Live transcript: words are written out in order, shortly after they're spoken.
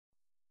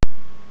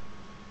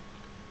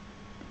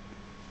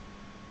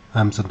I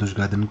am Santosh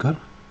Gaidhankar.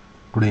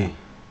 Today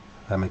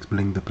I am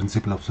explaining the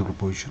principle of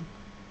superposition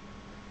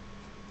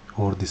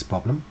over this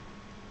problem.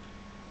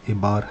 A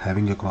bar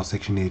having a cross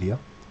section area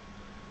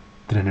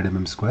 300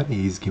 mm square, A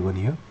is given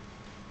here.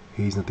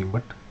 A is nothing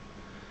but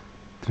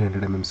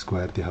 300 mm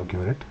square, they have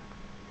given it,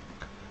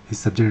 is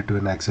subjected to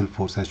an axial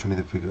force as shown in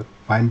the figure.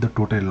 Find the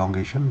total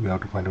elongation. We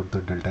have to find out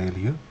the delta L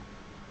here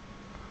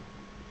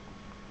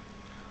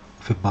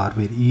of a bar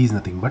where E is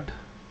nothing but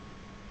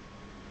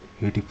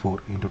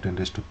 84 into 10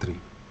 raised to 3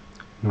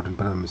 Newton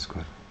per mm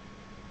square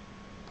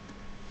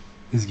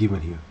is given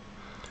here.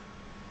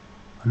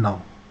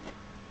 Now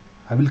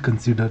I will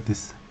consider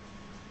this,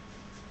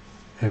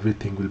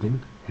 everything will be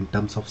in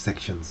terms of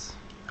sections.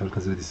 I will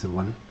consider this is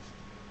 1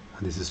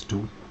 and this is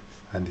 2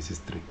 and this is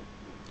 3,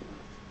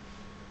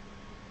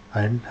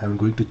 and I am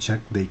going to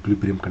check the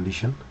equilibrium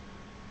condition.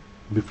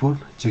 Before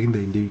checking the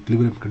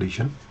equilibrium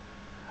condition,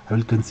 I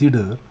will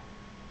consider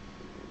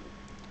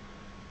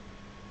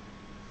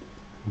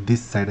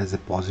this side as a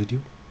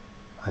positive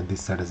and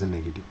this side as a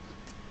negative.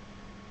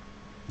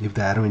 If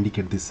the arrow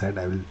indicate this side,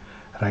 I will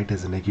write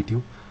as a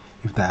negative.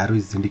 If the arrow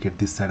is indicate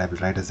this side, I will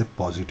write as a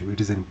positive.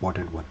 It is an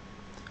important one.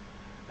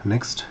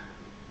 Next,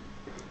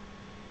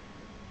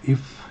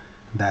 if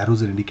the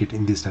arrows are indicate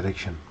in this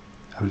direction,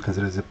 I will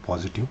consider as a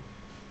positive.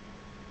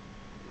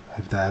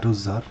 If the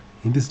arrows are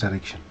in this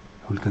direction,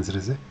 I will consider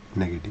as a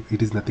negative.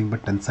 It is nothing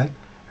but tensile,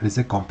 it is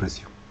a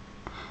compressive.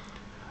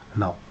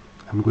 Now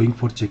I am going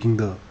for checking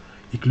the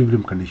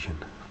equilibrium condition.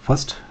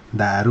 First,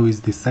 the arrow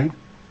is this side,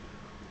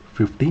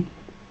 50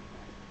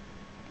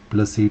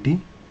 plus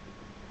 80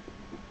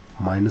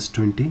 minus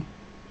 20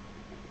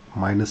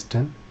 minus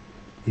 10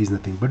 is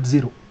nothing but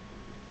 0.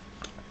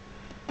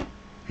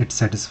 It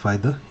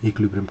satisfies the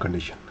equilibrium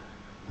condition.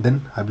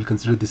 Then I will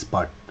consider this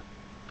part,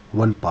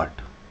 one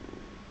part.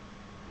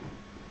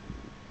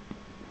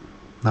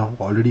 Now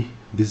already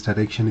this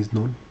direction is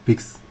known,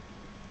 fix.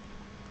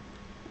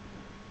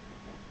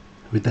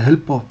 With the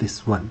help of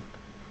this one,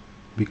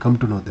 we come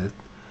to know that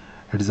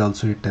it is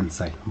also a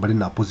tensile but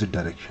in opposite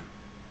direction.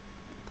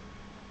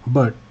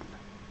 But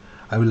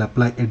I will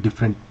apply a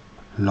different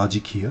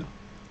logic here.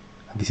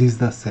 This is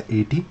the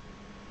 80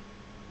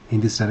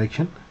 in this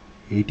direction,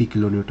 80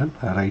 kilonewton,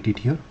 I write it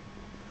here.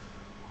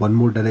 One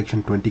more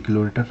direction, 20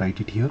 kilonewton,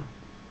 write it here.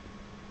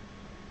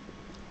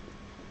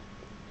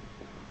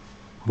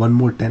 One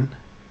more 10,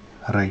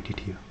 write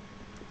it here,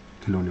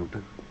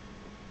 kilonewton.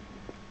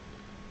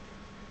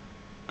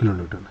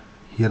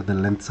 Here the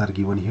lengths are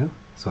given here.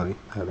 Sorry,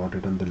 I have not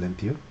written the length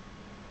here.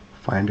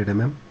 500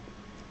 mm,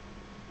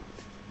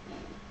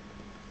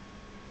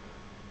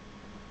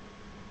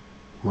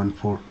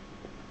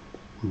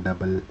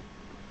 1400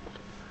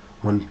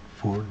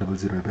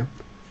 mm,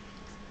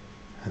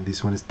 and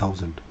this one is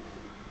 1000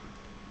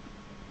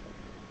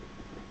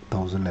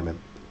 mm.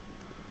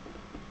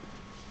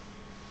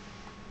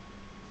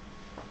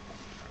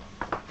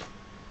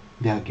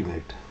 They are given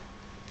it.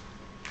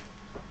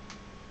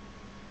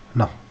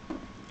 Now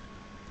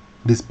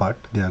this part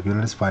they are given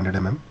as 500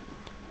 mm.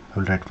 I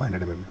will write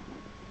 500 mm.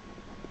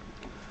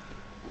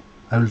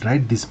 I will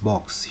write this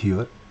box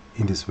here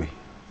in this way.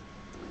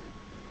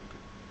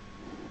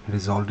 It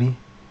is already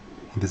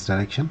in this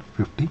direction,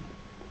 50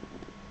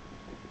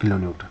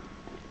 kilonewton.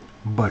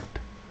 But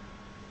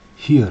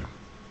here,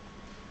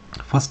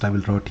 first I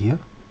will write here,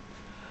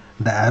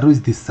 the arrow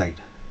is this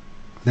side.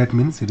 That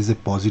means it is a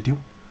positive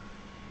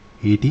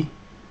 80.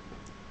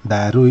 The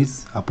arrow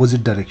is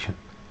opposite direction.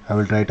 I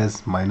will write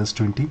as minus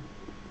 20.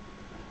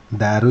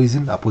 The arrow is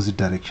in opposite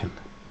direction,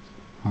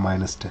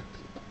 minus 10.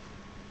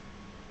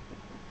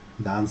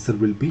 The answer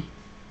will be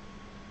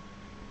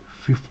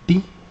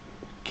 50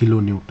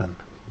 kilonewton,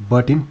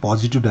 but in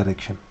positive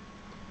direction.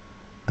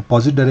 The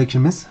positive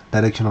direction means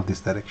direction of this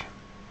direction.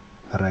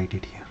 I write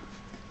it here.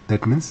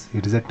 That means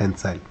it is a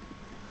tensile,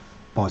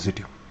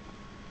 positive.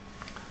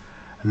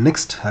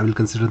 Next, I will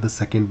consider the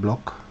second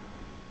block.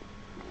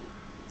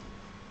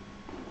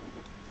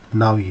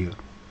 Now here,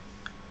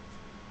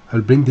 I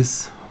will bring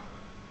this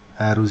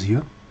arrows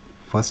here.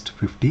 First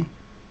 50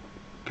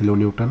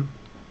 kilonewton,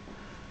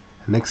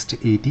 next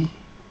 80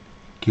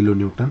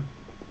 kilonewton,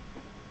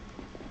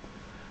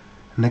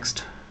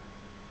 next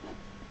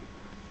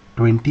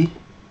 20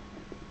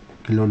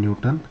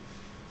 kilonewton,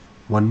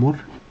 one more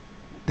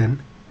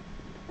 10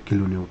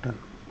 kilonewton.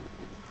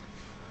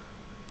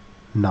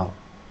 Now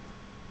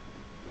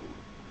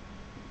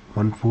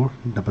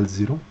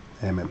 1400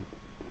 mm.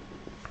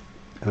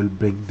 I will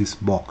bring this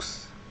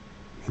box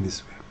in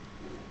this way.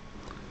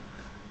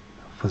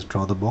 First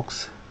draw the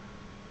box.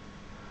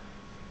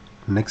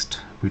 Next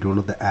we don't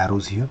know the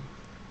arrows here.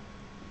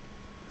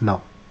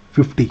 Now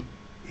 50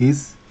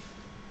 is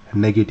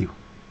negative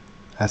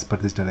as per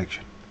this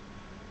direction.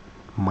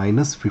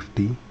 Minus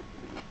 50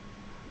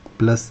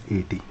 plus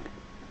 80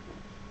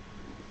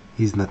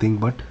 is nothing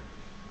but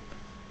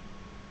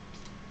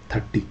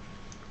 30.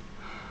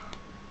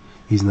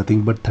 Is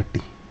nothing but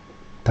 30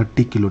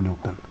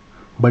 kilonewton.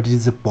 But it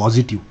is a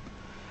positive.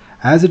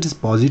 As it is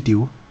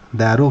positive,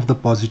 the arrow of the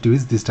positive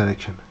is this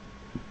direction.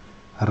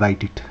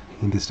 Write it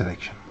in this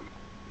direction.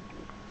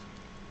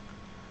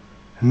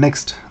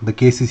 Next, the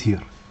case is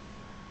here.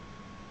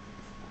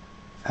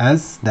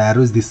 As the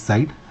arrow is this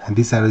side and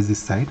this arrow is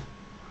this side,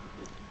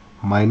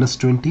 minus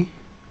 20,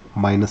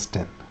 minus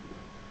 10.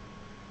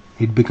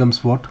 It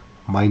becomes what?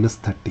 Minus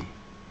 30.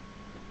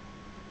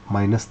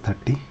 Minus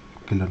 30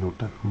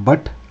 kilonewton.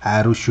 But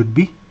arrow should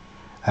be,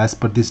 as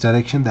per this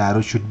direction, the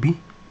arrow should be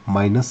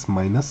minus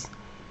minus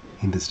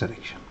in this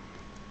direction.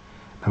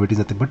 Now it is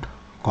nothing but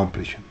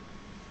compression.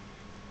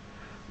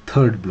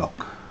 Third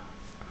block.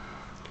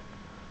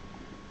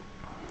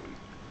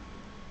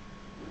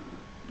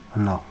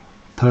 Now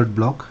third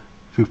block,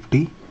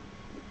 50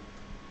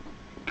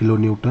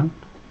 kilonewton,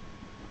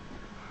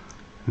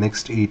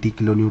 next 80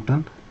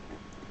 kilonewton,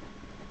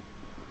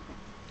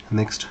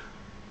 next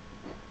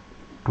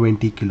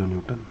 20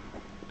 kilonewton.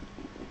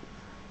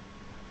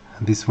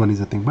 And this one is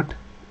nothing but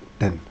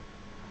 10.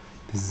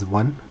 This is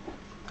 1,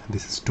 and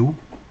this is 2,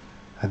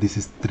 and this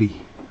is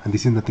 3, and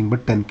this is nothing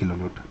but 10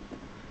 kilonewton.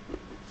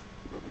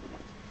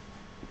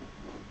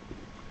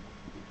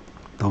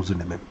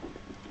 1000 mm.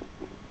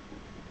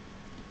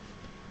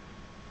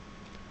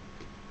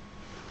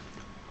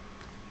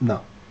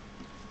 Now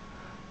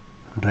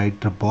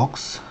write the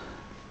box,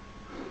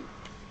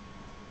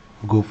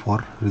 go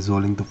for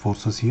resolving the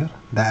forces here.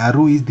 The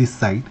arrow is this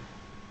side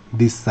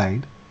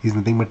is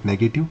nothing but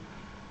negative,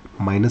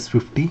 minus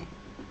 50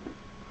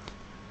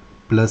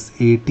 plus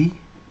 80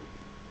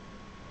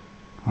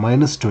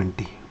 minus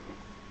 20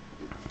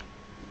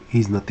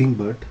 is nothing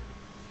but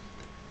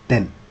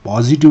 10,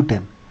 positive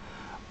 10.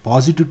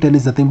 Positive 10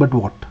 is nothing but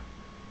what?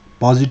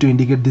 Positive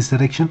indicate this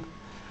direction,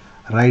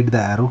 write the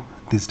arrow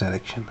this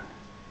direction,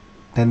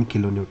 10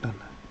 kilonewton.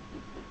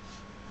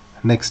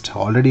 Next,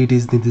 already it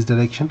is in this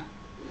direction,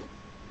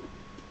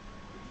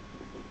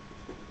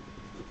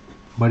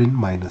 but in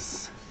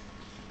minus.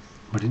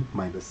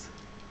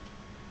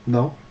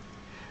 Now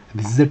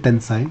this is a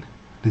tensile,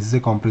 this is a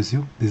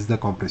compressive, this is the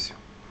compressive.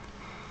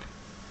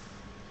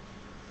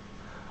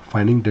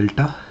 Finding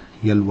delta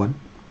L1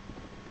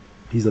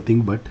 is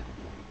nothing but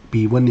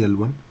P1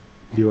 L1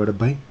 divided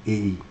by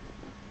AE.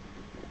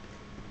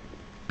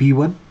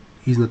 P1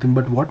 is nothing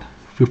but what?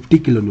 50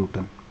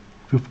 kilonewton.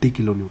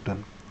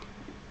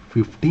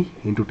 50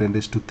 into 10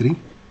 raised to 3.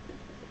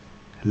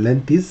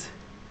 Length is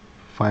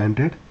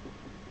 500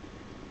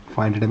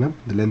 mm.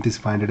 The length is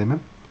 500 mm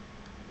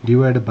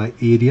divided by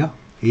area.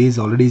 A is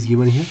already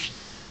given here.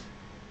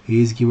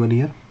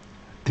 300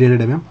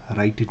 mm.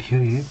 Write it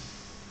here. A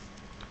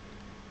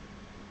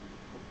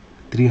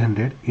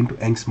 300 into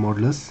Young's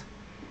modulus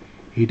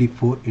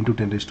 84 into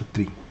 10 raised to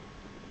 3.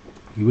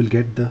 You will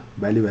get the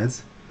value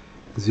as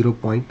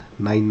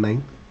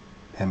 0.99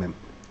 mm.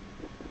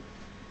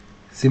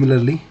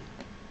 Similarly,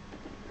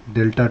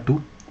 delta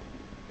 2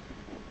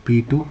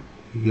 P2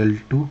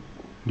 L2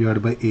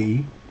 divided by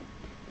AE.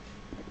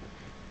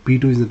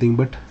 P2 is nothing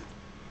but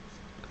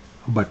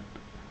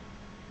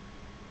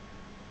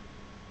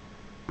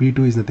P2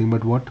 is nothing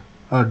but what?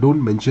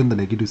 Don't mention the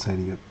negative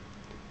sign here.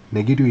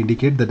 Negative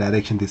indicate the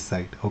direction this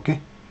side. Okay,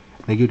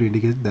 negative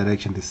indicates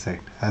direction this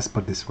side as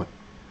per this one.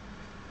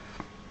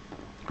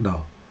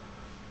 Now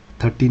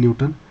 30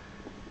 Newton,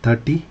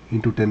 30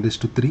 into 10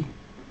 raised to 3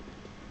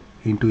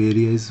 into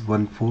area is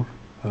 14,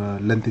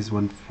 length is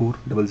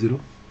 1400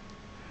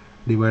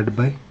 divided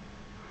by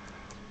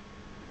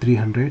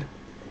 300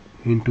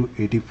 into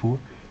 84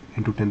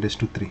 into 10 raised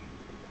to 3.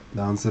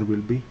 The answer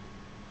will be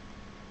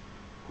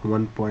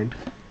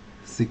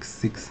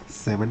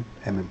 1.667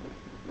 mm.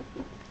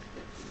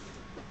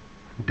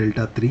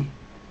 Delta 3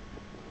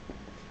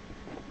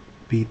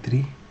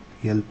 P3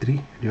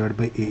 L3 divided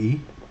by AE.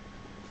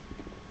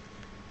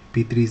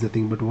 P3 is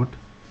nothing but what?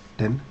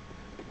 10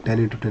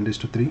 into 10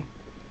 raised to 3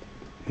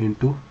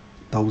 into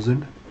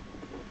 1000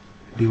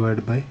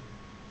 divided by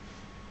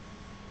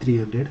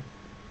 300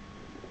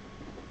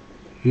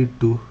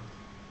 into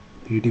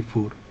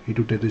 84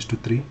 into 10 raised to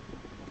 3.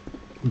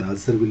 The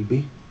answer will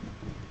be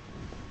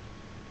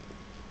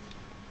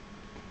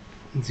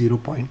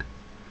 0.396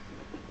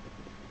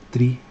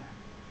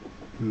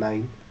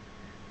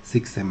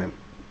 mm.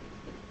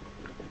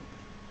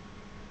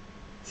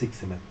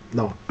 6 mm.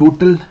 Now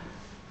total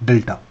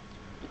delta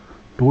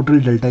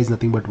is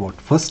nothing but what?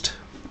 First,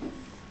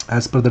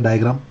 as per the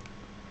diagram,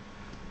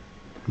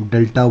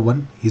 delta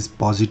 1 is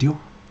positive,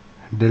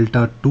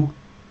 delta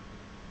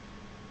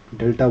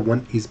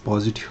 1 is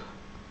positive,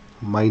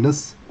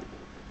 minus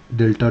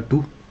delta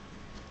 2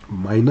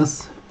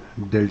 minus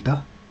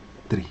delta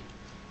 3.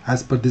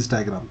 As per this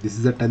diagram, this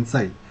is a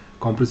tensile,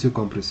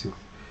 compressive.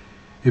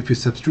 If you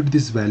substitute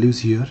these values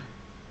here,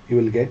 you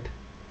will get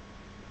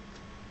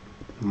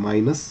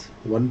minus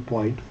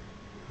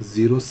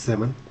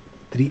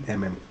 1.073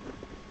 mm.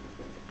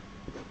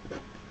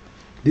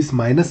 This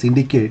minus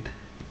indicate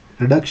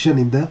reduction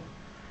in the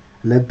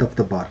length of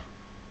the bar.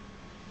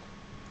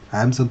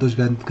 I am Santosh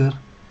Gaidhankar.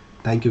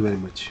 Thank you very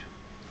much.